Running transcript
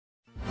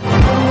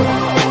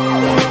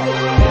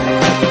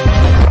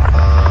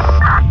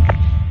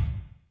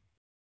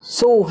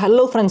So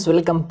hello friends,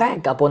 welcome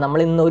back. അപ്പോൾ നമ്മൾ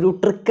ഇന്നൊരു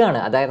ട്രിക്കാണ്,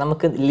 അതായത്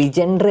നമുക്ക്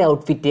ലിജൻഡറി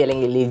ഔട്ട്ഫിറ്റ്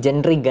അല്ലെങ്കിൽ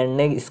ലിജൻഡറി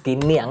ഗണ്ണ്,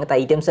 സ്കിന്ന് അങ്ങനത്തെ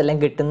ഐറ്റംസ് എല്ലാം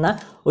കിട്ടുന്ന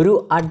ഒരു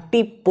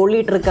അടിപൊളി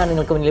ട്രിക്കാണ്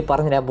നിങ്ങൾക്ക് മുന്നിൽ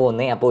പറഞ്ഞു തരാൻ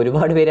പോകുന്നത്. അപ്പോൾ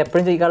ഒരുപാട് പേര്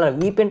എപ്പോഴും ചോദിക്കാറുണ്ട്,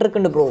 VPN ട്രിക്ക്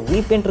ഉണ്ട് ബ്രോ,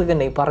 VPN ട്രിക്ക്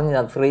ഉണ്ട്,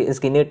 പറഞ്ഞു ഫ്രീ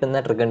സ്കിന്ന്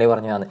കിട്ടുന്ന ട്രിക്ക് ഉണ്ട്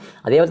പറഞ്ഞു തന്നു.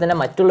 അതേപോലെ തന്നെ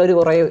മറ്റുള്ളവർ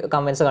കുറേ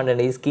കമൻറ്റ്സ്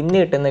കണ്ടിട്ടുണ്ട്, ഈ സ്കിന്ന്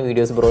കിട്ടുന്ന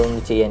വീഡിയോസ് ബ്രോ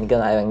ഒന്ന് ചെയ്യാൻ എനിക്ക്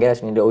ഭയങ്കര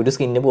ഇഷ്ടമുണ്ട്, ഒരു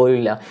സ്കിന്ന് പോലും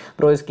ഇല്ല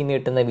ബ്രോ, സ്കിന്ന്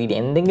കിട്ടുന്ന വീഡിയോ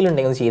എന്തെങ്കിലും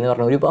ഉണ്ടെങ്കിൽ ചെയ്യുന്ന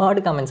പറഞ്ഞാൽ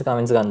ഒരുപാട് കമൻറ്റ്സ്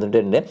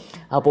കണ്ടിട്ടുണ്ട്.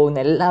 അപ്പോൾ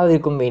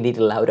എല്ലാവർക്കും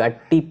വേണ്ടിയിട്ടുള്ള ഒരു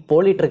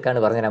അടിപൊളി ട്രിക്കാണ്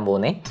പറഞ്ഞു തരാൻ പോകുന്നത്.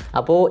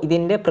 അപ്പോൾ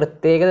ഇതിൻ്റെ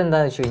പ്രത്യേകത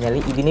എന്താണെന്ന് വെച്ച് കഴിഞ്ഞാൽ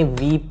ഇതിന്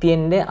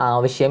VPN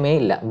ആവശ്യമേ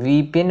ഇല്ല,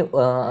 VPN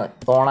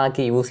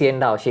ഓണാക്കി യൂസ്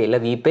ചെയ്യേണ്ട ആവശ്യമില്ല,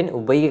 VPN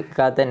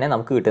ഉപയോഗിക്കാതെ തന്നെ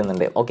നമുക്ക്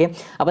കിട്ടുന്നുണ്ട്. ഓക്കെ,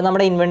 അപ്പോൾ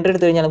നമ്മുടെ ഇൻവെൻറ്ററി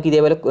എടുത്ത് കഴിഞ്ഞാൽ നമുക്ക്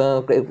ഇതേപോലെ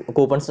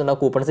കൂപ്പൺസ്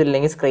ഉണ്ടാവും, കൂപ്പൺസ്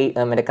ഇല്ലെങ്കിൽ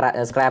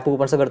സ്ക്രാപ്പ്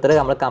കൂപ്പൺസ് ഒക്കെ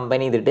എടുത്തിട്ട് നമ്മൾ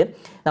കമ്പനി ചെയ്തിട്ട്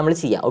നമ്മൾ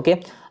ചെയ്യാം. ഓക്കെ,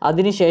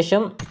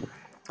 അതിനുശേഷം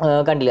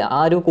കണ്ടില്ല ആ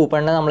ഒരു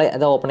കൂപ്പണിനെ നമ്മൾ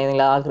അത് ഓപ്പൺ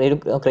ചെയ്യുന്നില്ല, ആ ഒരു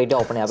ക്രേറ്റ്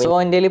ഓപ്പൺ ചെയ്യാം. അപ്പോൾ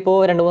എൻ്റെ ഇപ്പോൾ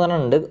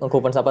 2-3 ഉണ്ട്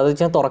കൂപ്പൺസ്, അപ്പോൾ അത്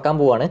വെച്ചാൽ തുറക്കാൻ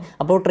പോവാണ്.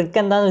 അപ്പോൾ ട്രിക്ക്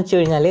എന്താണെന്ന് വെച്ച്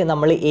കഴിഞ്ഞാൽ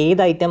നമ്മൾ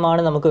ഏത്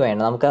ഐറ്റമാണ് നമുക്ക്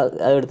വേണം, നമുക്ക്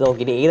അത് എടുത്ത്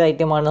നോക്കിയിട്ട് ഏത്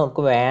ഐറ്റമാണ്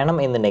നമുക്ക് വേണം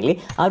എന്നുണ്ടെങ്കിൽ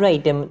ആ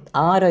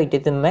ഒരു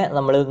ഐറ്റത്തിന്മേ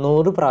നമ്മൾ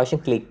 100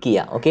 പ്രാവശ്യം ക്ലിക്ക്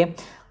ചെയ്യുക.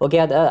 ഓക്കെ,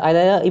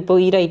 അതായത് ഇപ്പോൾ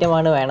ഈ ഒരു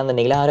ഐറ്റമാണ്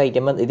വേണമെന്നുണ്ടെങ്കിൽ ആ ഒരു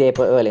ഐറ്റം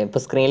ഇതേപോലെ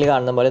ഇപ്പോൾ സ്ക്രീനിൽ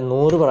കാണുന്ന പോലെ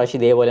 100 പ്രാവശ്യം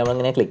ഇതേപോലെ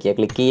നമ്മളിങ്ങനെ ക്ലിക്ക്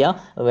ചെയ്യുക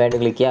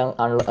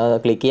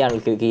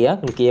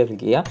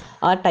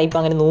ആ ടൈപ്പ്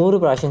അങ്ങനെ 100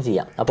 പ്രാവശ്യം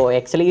ചെയ്യാം. അപ്പോൾ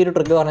ആക്ച്വലി ഈ ഒരു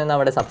ട്രിക്ക് പറഞ്ഞാൽ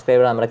നമ്മുടെ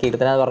സബ്സ്ക്രൈബർ, നമ്മുടെ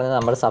കീർത്തന എന്ന് പറഞ്ഞത്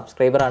നമ്മുടെ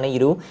സബ്സ്ക്രൈബറാണ് ഈ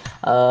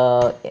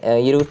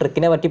ഒരു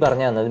ട്രിക്കിനെ പറ്റി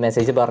പറഞ്ഞു തന്നത്,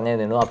 മെസ്സേജ് പറഞ്ഞു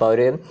തന്നു. അപ്പോൾ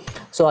അവർ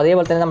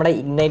അതേപോലെ തന്നെ നമ്മുടെ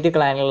ഇഗ്നൈറ്റ്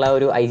ക്ലാനിലുള്ള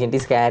ഒരു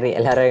ഐഡൻറ്റി സ്കാരി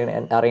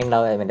എല്ലാവരും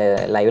അറിയുണ്ടാവും എൻ്റെ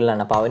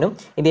ലൈവിലാണ്. അപ്പോൾ അവനും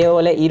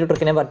ഇതേപോലെ ഈ ഒരു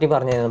ട്രിക്കിനെ പറ്റി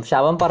പറഞ്ഞു തന്നു. പക്ഷെ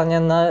അവൻ പറഞ്ഞു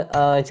തന്ന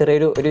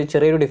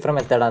ചെറിയൊരു ഡിഫറെൻറ്റ്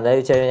മെത്തേഡാണ്. അതായത്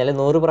വെച്ച് കഴിഞ്ഞാൽ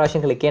 100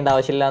 പ്രാവശ്യം ക്ലിക്ക് ചെയ്യേണ്ട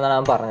ആവശ്യമില്ല എന്നാണ്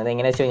ഞാൻ പറഞ്ഞത്.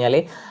 എങ്ങനെയാണെന്ന് വെച്ച് കഴിഞ്ഞാൽ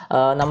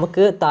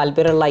നമുക്ക്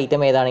താല്പര്യമുള്ള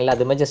ഐറ്റം ഏതാണെങ്കിലും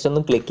അതുമ്പോൾ ജസ്റ്റ്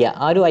ഒന്ന് ക്ലിക്ക്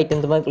ചെയ്യുക, ആ ഒരു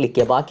ഐറ്റത്തുമ്പോൾ ക്ലിക്ക്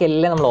ചെയ്യുക,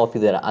 ബാക്കിയെല്ലാം നമ്മൾ ഓഫ്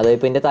ചെയ്ത് തരാം. അതായത്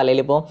ഇപ്പോൾ എൻ്റെ തലയിൽ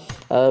ഇപ്പോൾ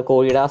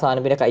കോഴിയുടെ ആ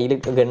സാധനം, പിന്നെ കയ്യിൽ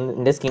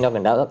ഗണ്ണിൻ്റെ സ്കിന്നൊക്കെ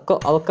ഉണ്ട്,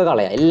 അതൊക്കെ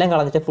കളയാം, എല്ലാം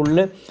കളഞ്ഞിട്ട്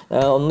ഫുള്ള്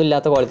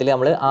ഒന്നുമില്ലാത്ത കോലത്തിൽ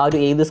നമ്മൾ ആ ഒരു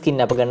ഏത്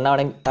സ്കിന്നാണ്, അപ്പോൾ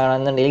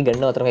ഗണ്ണാണെന്നുണ്ടെങ്കിൽ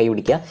ഗണ്ണ് മാത്രം കൈ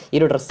പിടിക്കുക, ഈ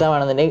ഒരു ഡ്രസ്സ്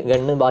ആണെന്നുണ്ടെങ്കിൽ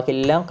ഗണ്ണ്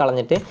ബാക്കിയെല്ലാം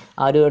കളഞ്ഞിട്ട്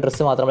ആ ഒരു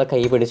ഡ്രസ്സ് മാത്രം നമ്മൾ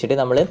കൈ പിടിച്ചിട്ട്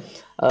നമ്മൾ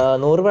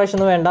 100 പ്രാവശ്യം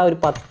ഒന്നും വേണ്ട, ഒരു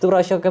 10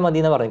 പ്രാവശ്യമൊക്കെ മതി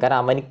എന്ന് പറഞ്ഞു.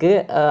 കാരണം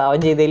അവൻ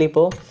ചെയ്തതിൽ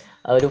ഇപ്പോൾ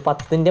ഒരു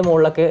 10ൻ്റെ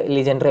മുകളിലൊക്കെ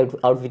ലിജൻഡറി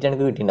ഔട്ട്ഫിറ്റ്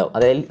എനിക്ക് കിട്ടിയിട്ടുണ്ടാവും.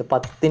 അതായത്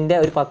 10ൻ്റെ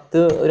ഒരു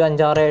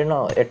 5-6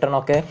 8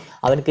 ഒക്കെ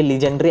അവനക്ക്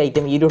ലിജൻഡറി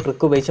ഐറ്റം ഈ ഒരു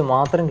ട്രിക്ക് ഉപയോഗിച്ച്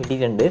മാത്രം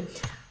കിട്ടിയിട്ടുണ്ട്.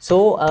 സോ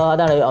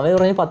അതാണ് അവൻ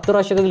പറഞ്ഞ് 10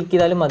 പ്രാവശ്യമൊക്കെ ക്ലിക്ക്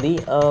ചെയ്താലും മതി,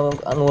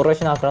 100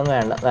 പ്രാവശ്യം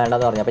ആക്കണമെന്ന്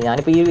വേണ്ടെന്ന് പറഞ്ഞു. അപ്പോൾ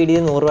ഞാനിപ്പോൾ ഈ വീഡിയോ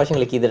 100 പ്രാവശ്യം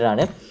ക്ലിക്ക്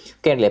ചെയ്തിട്ടാണ്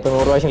കേട്ടില്ലേ. ഇപ്പോൾ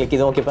 100 പ്രാവശ്യം ക്ലിക്ക്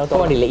ചെയ്ത് നോക്കിയപ്പോൾ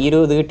തോന്നില്ല ഈ ഒരു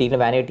ഇത്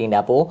കിട്ടിയിട്ടുണ്ട്, വാൻ കിട്ടിയിട്ടുണ്ട്.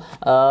 അപ്പോൾ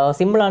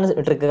സിമ്പിളാണ്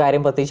ട്രിക്ക്,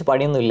 കാര്യം പ്രത്യേകിച്ച്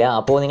പണിയൊന്നുമില്ല.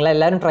 അപ്പോൾ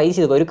നിങ്ങളെല്ലാവരും ട്രൈ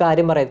ചെയ്തു. ഒരു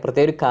കാര്യം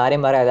പ്രത്യേക ഒരു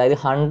കാര്യം പറയാം, അതായത്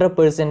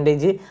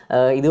 100%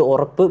 ഇത്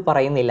ഉറപ്പ്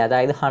പറയുന്നില്ല,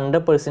 അതായത്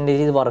 100%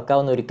 ഇത്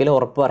വർക്കാവുന്ന ഒരിക്കലും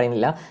ഉറപ്പ്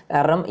പറയുന്നില്ല.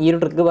 കാരണം ഈ ഒരു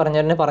ട്രിക്ക്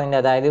പറഞ്ഞില്ല,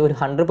 അതായത് ഒരു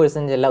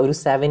 100% അല്ല, ഒരു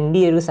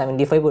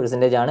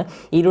 75% ആണ്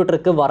ഈ ഒരു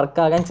ട്രിക്ക്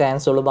വർക്കാകാൻ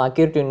ചാൻസ് ഉള്ളൂ.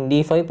 ബാക്കി ഒരു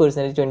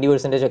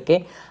 20% ഒക്കെ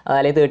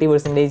അല്ലെങ്കിൽ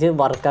 30%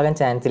 വർക്കാകാൻ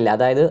ചാൻസ് ഇല്ല.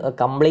 അതായത്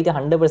കംപ്ലീറ്റ്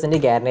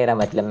 100% ഗ്യാരണ്ടി തരാൻ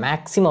പറ്റില്ല.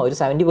 മാക്സിമം ഒരു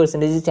 70%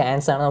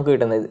 ചാൻസ് ആണ് നമുക്ക്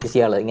കിട്ടുന്നത്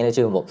ചെയ്യാനുള്ളത് ഇങ്ങനെ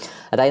ചെയ്യുമ്പോൾ.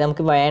 അതായത്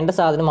നമുക്ക് വേണ്ട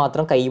സാധനം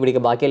മാത്രം കൈ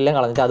പിടിക്കുക, ബാക്കിയെല്ലാം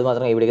കളഞ്ഞിട്ട് അത്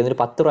മാത്രം കൈ പിടിക്കുക, ഒരു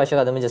 10 പ്രാവശ്യം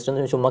അതുമ്പോൾ ജസ്റ്റ്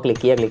ഒന്ന് ചുമ്മാ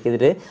ക്ലിക്ക്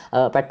ചെയ്തിട്ട്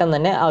പെട്ടെന്ന്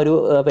തന്നെ ആ ഒരു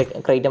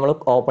ക്രേറ്റ് നമ്മൾ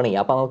ഓപ്പൺ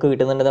ചെയ്യുക. അപ്പോൾ നമുക്ക്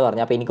കിട്ടുന്നുണ്ടെന്ന്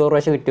പറഞ്ഞു. അപ്പോൾ എനിക്ക് 1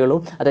 പ്രാവശ്യം കിട്ടിയുള്ളൂ.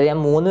 അതായത് ഞാൻ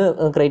 3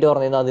 ക്രേറ്റ്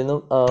പറഞ്ഞിരുന്നു, അതിൽ നിന്ന്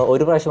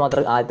 1 പ്രാവശ്യം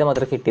ആദ്യത്തെ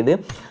മാത്രം കിട്ടിയത്.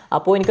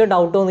 അപ്പോൾ എനിക്ക്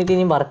ഡൗട്ട് തോന്നിയിട്ട്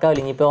ഇനി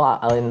വർക്കാവില്ല, ഇനിയിപ്പോൾ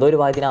എന്തോ ഒരു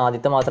ഭാഗത്തിന്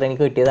ആദ്യത്തെ മാത്രം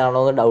എനിക്ക്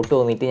കിട്ടിയതാണോ എന്ന് ഡൗട്ട്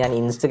തോന്നിയിട്ട് ഞാൻ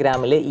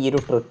ഇൻസ്റ്റഗ്രാമിൽ ഈ ഒരു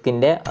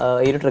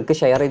ട്രിക്ക്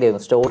ഷെയർ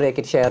ചെയ്തിരുന്നു, സ്റ്റോറി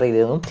ആക്കിയിട്ട് ഷെയർ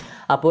ചെയ്തിരുന്നു.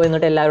 അപ്പോൾ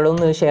എന്നിട്ട് എല്ലാവരോടും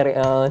ഒന്ന്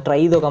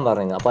ട്രൈ ചെയ്ത് നോക്കാൻ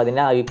പറഞ്ഞു. അപ്പോൾ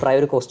അതിൻ്റെ അഭിപ്രായം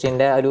ഒരു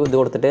ക്വസ്റ്റ്യൻ്റെ ഒരു ഇത്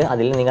കൊടുത്തിട്ട്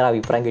അതിൽ നിങ്ങളുടെ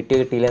അഭിപ്രായം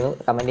കിട്ടിയില്ലെന്ന്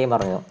കമൻറ്റ് ചെയ്യാൻ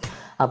പറഞ്ഞു.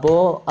 അപ്പോൾ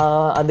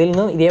അതിൽ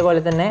നിന്നും ഇതേപോലെ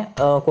തന്നെ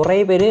കുറേ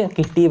പേര്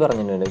കിട്ടി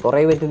പറഞ്ഞിട്ടുണ്ട്,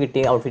 കുറേ പേർക്ക്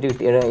കിട്ടി ഔട്ട്ഫിറ്റ്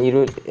കിട്ടി,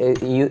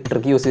 ഈ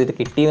ട്രിക്ക് യൂസ് ചെയ്തിട്ട്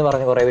കിട്ടിയെന്ന്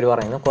പറഞ്ഞ് കുറേ പേര്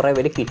പറയുന്നു, കുറേ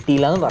പേര്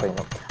കിട്ടിയില്ല എന്ന്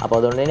പറയുന്നു. അപ്പോൾ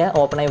അതുകൊണ്ട് തന്നെ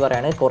ഓപ്പണായി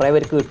പറയുകയാണ്, കുറേ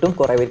പേർക്ക് കിട്ടും,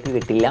 കുറേ പേർക്ക്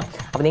കിട്ടില്ല.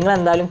 അപ്പോൾ നിങ്ങൾ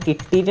എന്തായാലും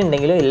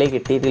കിട്ടിയിട്ടുണ്ടെങ്കിലും ഇല്ലെങ്കിൽ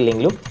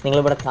കിട്ടിയിട്ടില്ലെങ്കിലും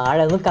നിങ്ങളിവിടെ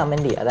താഴെ ഒന്ന്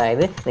കമൻറ്റ് ചെയ്യുക,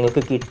 അതായത്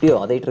നിങ്ങൾക്ക് കിട്ടിയോ,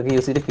 അത് ഈ ട്രിക്ക്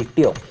യൂസ് ചെയ്തിട്ട്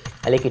കിട്ടിയോ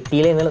അല്ലെങ്കിൽ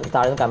കിട്ടിയില്ല എന്ന്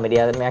താഴെ കമൻറ്റ്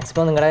ചെയ്യുക.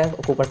 മാക്സിമം നിങ്ങളുടെ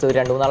കൂപ്പൺസ്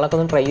 2-3 ആളൊക്കെ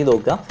ഒന്ന് ട്രൈ ചെയ്ത്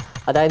നോക്കുക.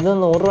 അതായത്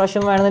 100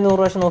 പ്രാവശ്യം വേണമെങ്കിൽ 100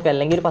 പ്രാവശ്യം നോക്കുക,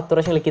 അല്ലെങ്കിൽ ഒരു 10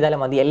 പ്രാവശ്യം ക്ലിക്ക്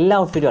ചെയ്താലും മതി. എല്ലാ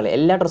ഔട്ട്ഫിറ്റുകളും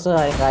എല്ലാ ഡ്രസ്സും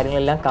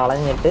കാര്യങ്ങളെല്ലാം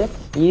കളഞ്ഞിട്ട്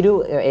ഈ ഒരു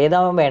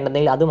ഏതാവാൻ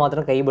വേണ്ടെങ്കിൽ അത്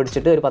മാത്രം കൈ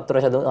പിടിച്ചിട്ട് ഒരു 10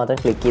 പ്രാവശ്യം അത്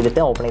മാത്രം ക്ലിക്ക്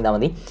ചെയ്തിട്ട് ഓപ്പൺ ചെയ്താൽ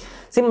മതി.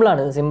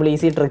 സിമ്പിളാണ്,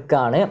 ഈസി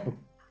ട്രിക്കാണ്.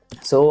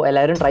 സോ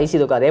എല്ലാവരും ട്രൈ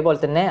ചെയ്ത് നോക്കുക. അതേപോലെ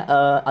തന്നെ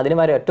അതിന്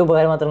വരെ ഒറ്റ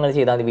ഉപകാരം മാത്രം നിങ്ങൾ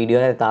ചെയ്താൽ മതി,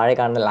 വീഡിയോയുടെ താഴെ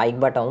കാണുന്ന ലൈക്ക്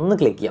ബട്ടൺ ഒന്ന്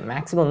ക്ലിക്ക് ചെയ്യുക.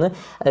 മാക്സിമം ഒന്ന്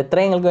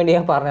എത്രയും നിങ്ങൾക്ക് വേണ്ടി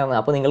ഞാൻ പറഞ്ഞു തന്നത്.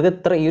 അപ്പോൾ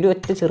നിങ്ങൾക്ക് ഈ ഒരു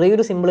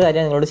ചെറിയൊരു സിമ്പിൾ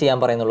കാര്യം നിങ്ങളോട് ചെയ്യാൻ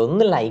പറയുന്നുള്ളൂ,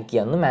 ഒന്ന് ലൈക്ക്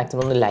ചെയ്യുക, ഒന്ന്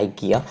മാക്സിമം ഒന്ന് ലൈക്ക്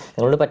ചെയ്യുക.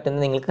 നിങ്ങളോട്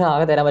പറ്റുന്ന നിങ്ങൾക്ക്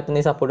ആകെ തരാൻ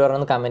പറ്റുന്ന ഈ സപ്പോർട്ട്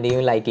പറഞ്ഞൊന്ന് കമൻറ്റ്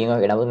ചെയ്യുകയും ലൈക്ക്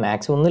ചെയ്യുകയും ഇടാം. അപ്പോൾ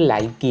മാക്സിമം ഒന്ന്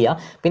ലൈക്ക് ചെയ്യുക.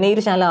 പിന്നെ ഈ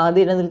ഒരു ചാനൽ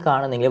ആദ്യം ഇതിൽ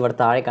കാണുന്നെങ്കിൽ ഇവിടെ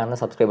താഴെ കാണുന്ന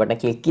സബ്സ്ക്രൈബ് ബട്ടൺ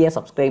ക്ലിക്ക് ചെയ്യുക,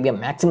 സബ്സ്ക്രൈബ്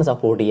ചെയ്യുക, മാക്സിമം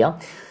സപ്പോർട്ട്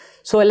ചെയ്യുക.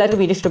 സോ എല്ലാവർക്കും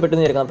വീഡിയോ ഇഷ്ടപ്പെട്ടു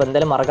എന്ന് വിചാരിക്കുന്നു. അപ്പോൾ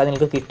എന്തായാലും മറക്കാതെ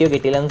നിങ്ങൾക്ക് കിട്ടിയോ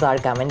കിട്ടിയില്ല എന്ന്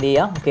താഴെ കമൻറ്റ്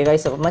ചെയ്യുക. ഓക്കെ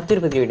ഗൈസ്, അപ്പോൾ മറ്റൊരു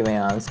പുതിയ വീഡിയോ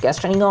ആണ്.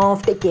 Signing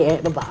off, take care,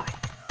 bye.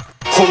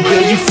 Oh,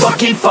 will you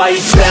fucking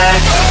fight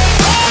back?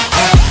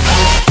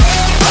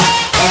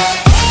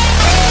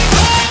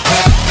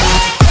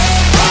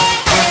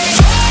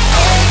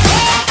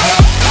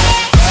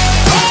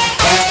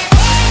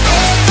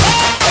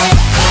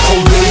 Oh,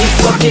 will you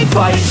fucking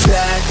fight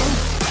back?